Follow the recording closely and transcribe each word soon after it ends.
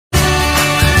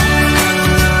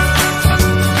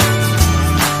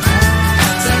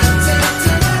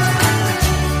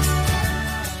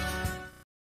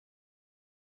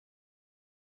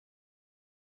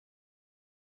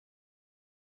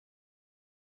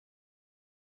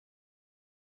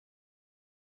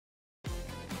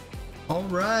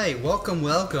Alright, welcome.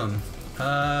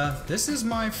 This is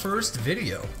my first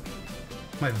video.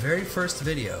 My very first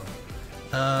video.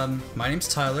 My name's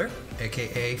Tyler,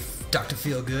 aka Dr.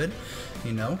 Feelgood.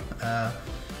 You know,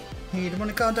 hey, you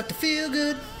wanna call Dr.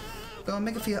 Feelgood? Gonna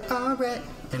make it feel alright.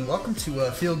 And welcome to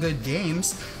Feelgood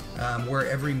Games, where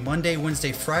every Monday,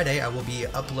 Wednesday, Friday I will be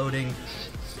uploading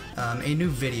a new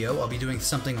video. I'll be doing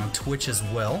something on Twitch as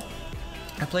well.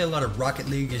 I play a lot of Rocket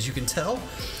League, as you can tell.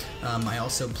 I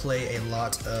also play a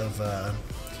lot of,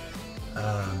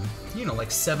 you know, like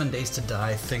 7 Days to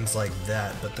Die, things like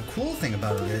that. But the cool thing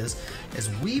about it is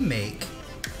we make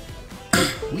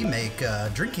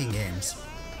drinking games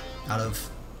out of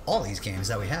all these games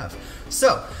that we have.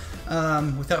 So,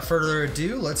 without further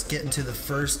ado, let's get into the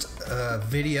first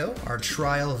video, our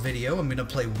trial video. I'm going to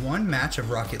play one match of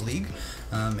Rocket League,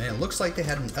 and it looks like they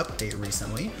had an update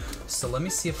recently. So let me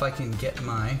see if I can get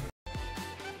my...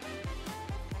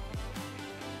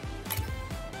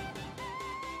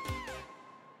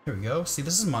 Here we go. See,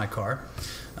 this is my car.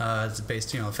 It's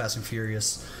based, you know, Fast and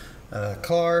Furious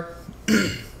car.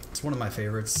 It's one of my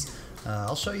favorites.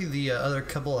 I'll show you the other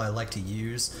couple I like to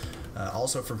use.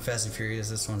 Also from Fast and Furious,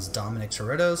 this one's Dominic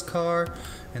Toretto's car.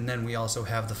 And then we also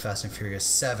have the Fast and Furious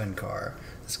 7 car.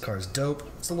 This car is dope.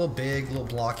 It's a little big, a little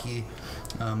blocky.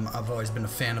 I've always been a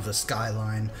fan of the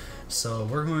Skyline. So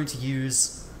we're going to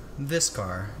use this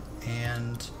car.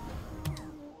 And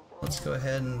let's go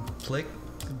ahead and click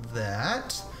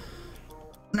that.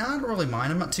 No, I don't really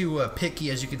mind. I'm not too picky,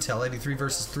 as you can tell. I do 3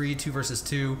 versus 3, 2 versus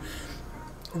 2,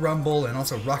 Rumble, and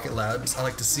also Rocket Labs. I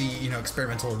like to see, you know,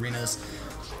 experimental arenas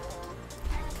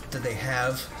that they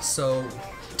have. So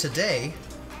today,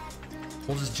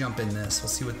 we'll just jump in this. We'll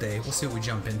see what we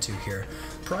jump into here.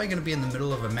 Probably going to be in the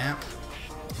middle of a map,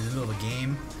 in the middle of a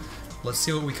game. Let's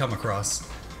see what we come across.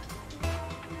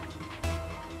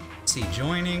 Let's see,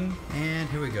 joining, and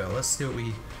here we go. Let's see what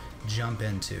we jump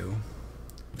into.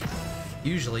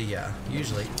 Usually.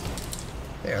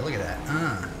 There, look at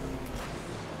that.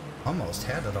 Almost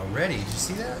had it already. Did you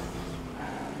see that?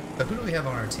 But who do we have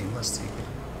on our team? Let's see.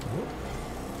 Whoop.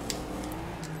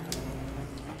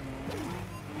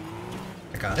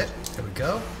 I got it. There we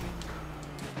go.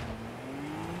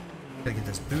 Gotta get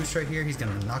this boost right here. He's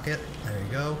gonna knock it. There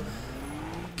you go.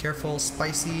 Careful,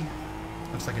 Spicy.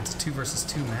 Looks like it's a 2 versus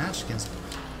 2 match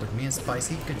with me and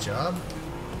Spicy. Good job.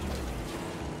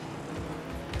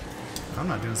 I'm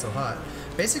not doing so hot.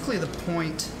 Basically, the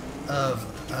point of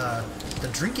the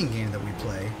drinking game that we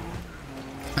play,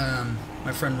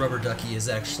 my friend Rubber Ducky has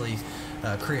actually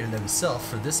created it himself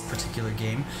for this particular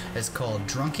game. It's called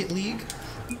Drunk It League,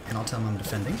 and I'll tell him I'm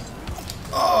defending.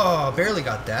 Oh, barely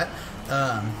got that.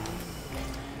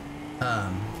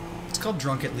 It's called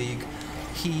Drunk It League.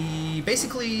 He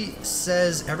basically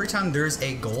says every time there's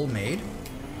a goal made,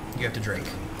 you have to drink.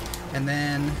 And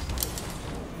then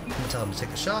I'm gonna tell him to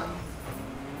take the shot.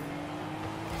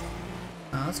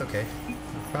 That's okay,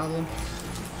 no problem.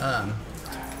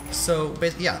 So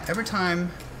yeah, every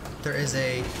time there is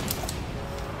a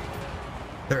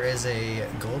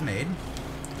goal made,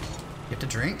 you have to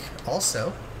drink.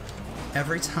 Also,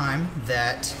 every time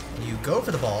that you go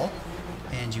for the ball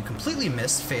and you completely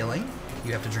miss, failing,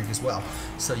 you have to drink as well.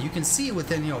 So you can see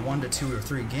within, you know, 1 to 2 or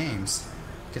 3 games,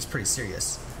 it gets pretty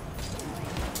serious.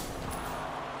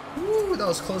 Ooh, that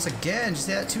was close again. Did you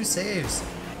see that? 2 saves.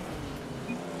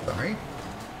 Sorry.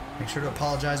 Make sure to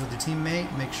apologize with your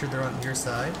teammate. Make sure they're on your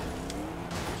side.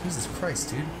 Jesus Christ,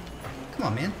 dude. Come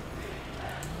on, man.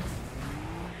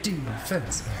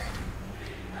 Defense.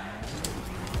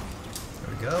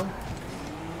 There we go.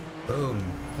 Boom.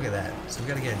 Look at that. So we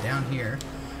gotta get it down here.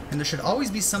 And there should always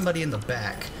be somebody in the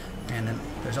back. And then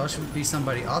there's always be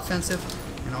somebody offensive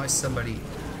and always somebody,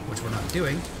 which we're not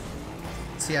doing.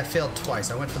 See, I failed twice.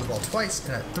 I went for the ball twice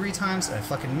and 3 times and I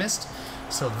fucking missed.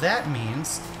 So that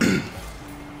means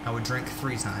I would drink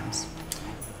 3 times.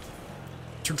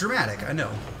 Dramatic, I know.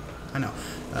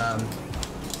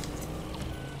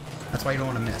 That's why you don't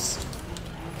want to miss.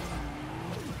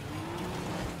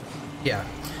 Yeah.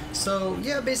 So,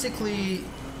 yeah, basically,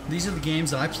 these are the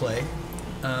games that I play.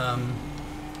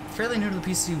 Fairly new to the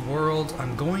PC world.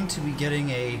 I'm going to be getting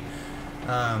a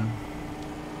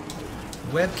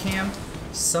webcam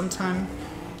sometime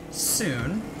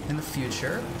soon in the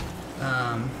future,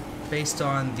 based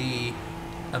on the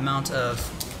amount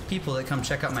of people that come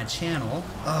check out my channel.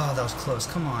 Oh, that was close.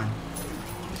 Come on.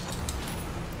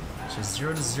 Just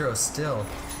 0 to 0 still.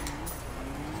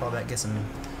 Fall back, get some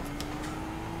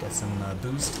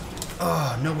boost.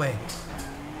 Oh, no way.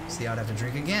 See, I'd have to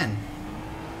drink again.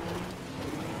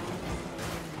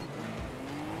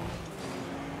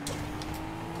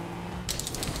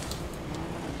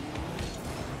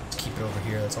 over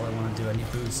here. That's all I want to do. I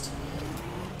need boost.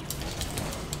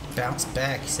 Bounce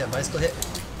back. You see that bicycle hit?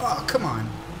 Oh, come on.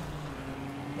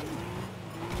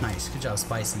 Nice. Good job,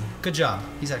 Spicy. Good job.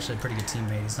 He's actually a pretty good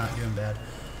teammate. He's not doing bad.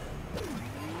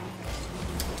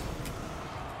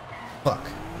 Fuck.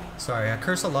 Sorry, I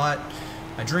curse a lot.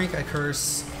 I drink, I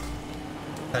curse.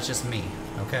 That's just me,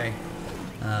 okay?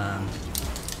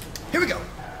 Here we go!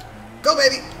 Go,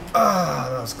 baby! Oh,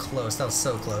 that was close. That was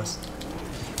so close.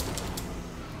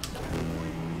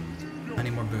 I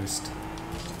need more boost.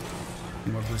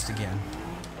 Need more boost again.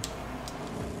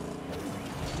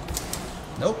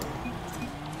 Nope.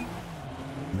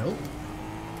 Nope.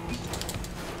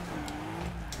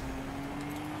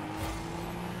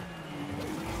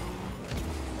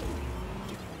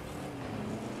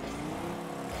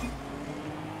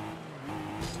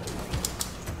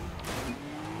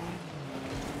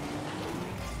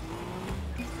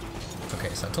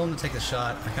 Okay, so I told him to take the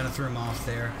shot. I kind of threw him off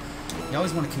there. You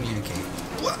always want to communicate.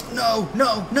 What? No,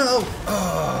 no, no!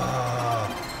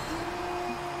 Oh.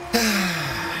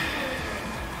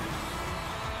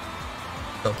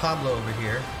 So Pablo over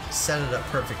here set it up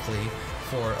perfectly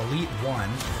for Elite 1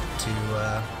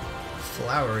 to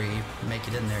Flowery make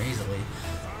it in there easily.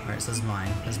 Alright, so this is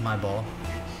mine. This is my ball.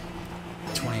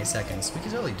 28 seconds. We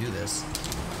could totally do this.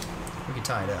 We could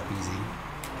tie it up easy.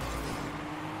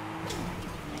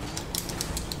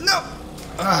 No!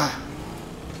 Ah!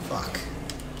 Fuck.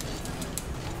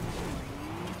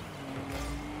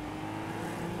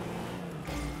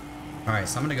 Alright,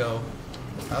 so I'm gonna go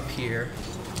up here.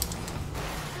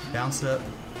 Bounce it up.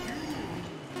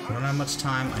 I don't have much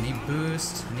time. I need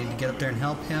boost. I need to get up there and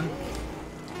help him.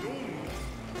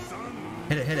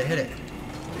 Hit it, hit it, hit it.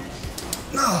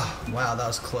 Oh, wow, that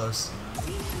was close.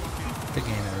 Good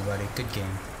game, everybody. Good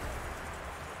game.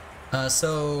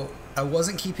 So, I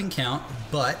wasn't keeping count,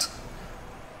 but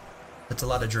that's a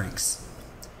lot of drinks.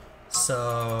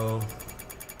 So,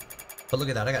 but look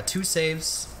at that. I got 2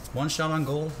 saves, 1 shot on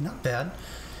goal. Not bad.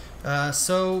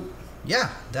 So,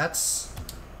 yeah, that's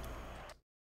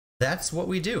what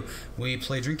we do. We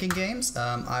play drinking games.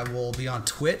 I will be on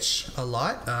Twitch a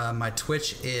lot. My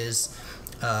Twitch is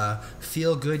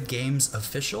Feel Good Games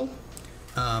Official.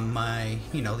 The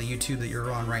YouTube that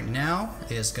you're on right now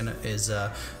is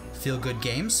Feel Good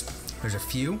Games. There's a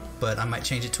few, but I might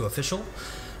change it to official.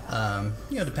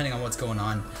 Depending on what's going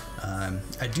on.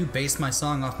 I do base my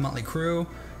song off Motley Crue.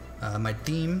 My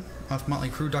theme off Motley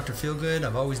Crue, Dr. Feelgood.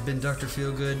 I've always been Dr.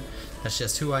 Feelgood. That's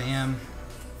just who I am.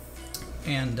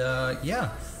 And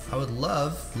yeah, I would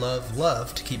love, love,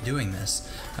 love to keep doing this.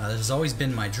 This has always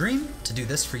been my dream to do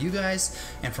this for you guys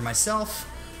and for myself.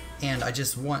 And I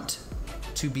just want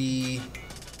to be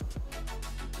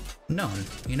known,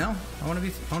 you know? I want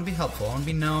to be helpful. I want to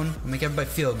be known. I make everybody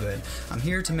feel good. I'm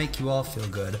here to make you all feel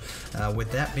good.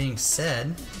 With that being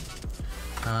said,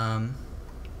 I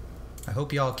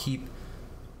hope y'all keep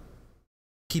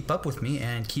up with me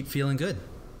and keep feeling good.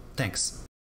 Thanks.